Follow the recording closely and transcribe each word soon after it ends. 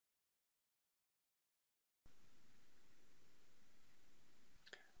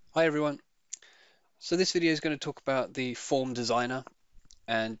Hi everyone. So this video is going to talk about the form designer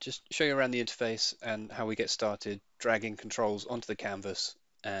and just show you around the interface and how we get started dragging controls onto the canvas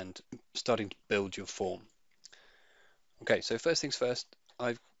and starting to build your form. Okay, so first things first,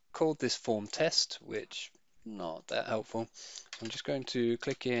 I've called this form test, which not that helpful. I'm just going to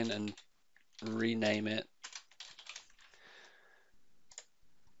click in and rename it,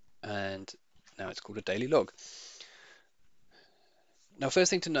 and now it's called a daily log. Now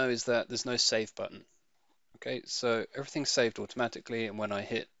first thing to know is that there's no save button. Okay, so everything's saved automatically, and when I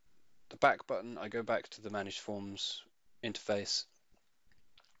hit the back button, I go back to the Manage Forms interface.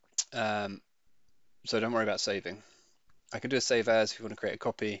 So don't worry about saving. I can do a save as if you want to create a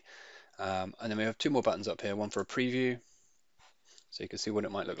copy. And then we have two more buttons up here, one for a preview, so you can see what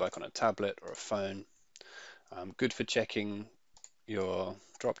it might look like on a tablet or a phone. Good for checking your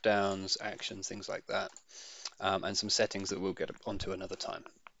drop downs, actions, things like that, and some settings that we'll get onto another time.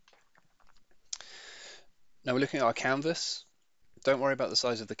 Now we're looking at our canvas. Don't worry about the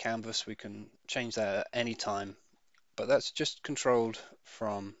size of the canvas, we can change that at any time, but that's just controlled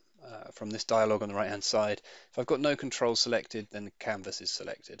from this dialog on the right hand side. If I've got no control selected, then the canvas is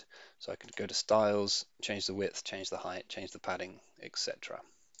selected. So I could go to styles, change the width, change the height, change the padding, etc.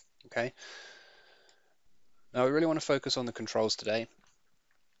 Okay. Now we really want to focus on the controls today.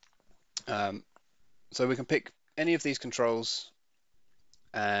 So we can pick any of these controls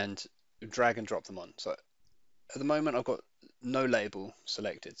and drag and drop them on. So at the moment I've got no label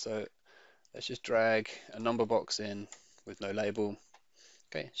selected. So let's just drag a number box in with no label.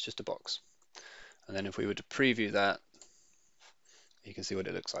 Okay, it's just a box. And then if we were to preview that, you can see what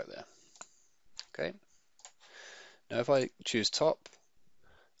it looks like there. Okay. Now if I choose top,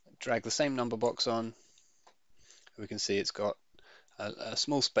 drag the same number box on, we can see it's got a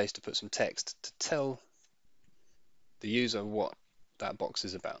small space to put some text to tell the user what that box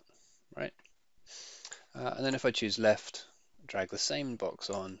is about, right? And then if I choose left, drag the same box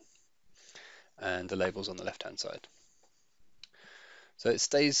on, and the label's on the left-hand side. So it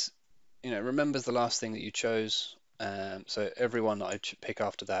stays, remembers the last thing that you chose. So every one that I pick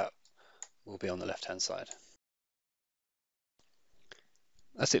after that will be on the left-hand side.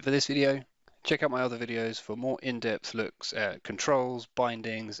 That's it for this video. Check out my other videos for more in-depth looks at controls,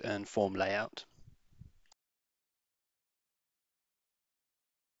 bindings, and form layout.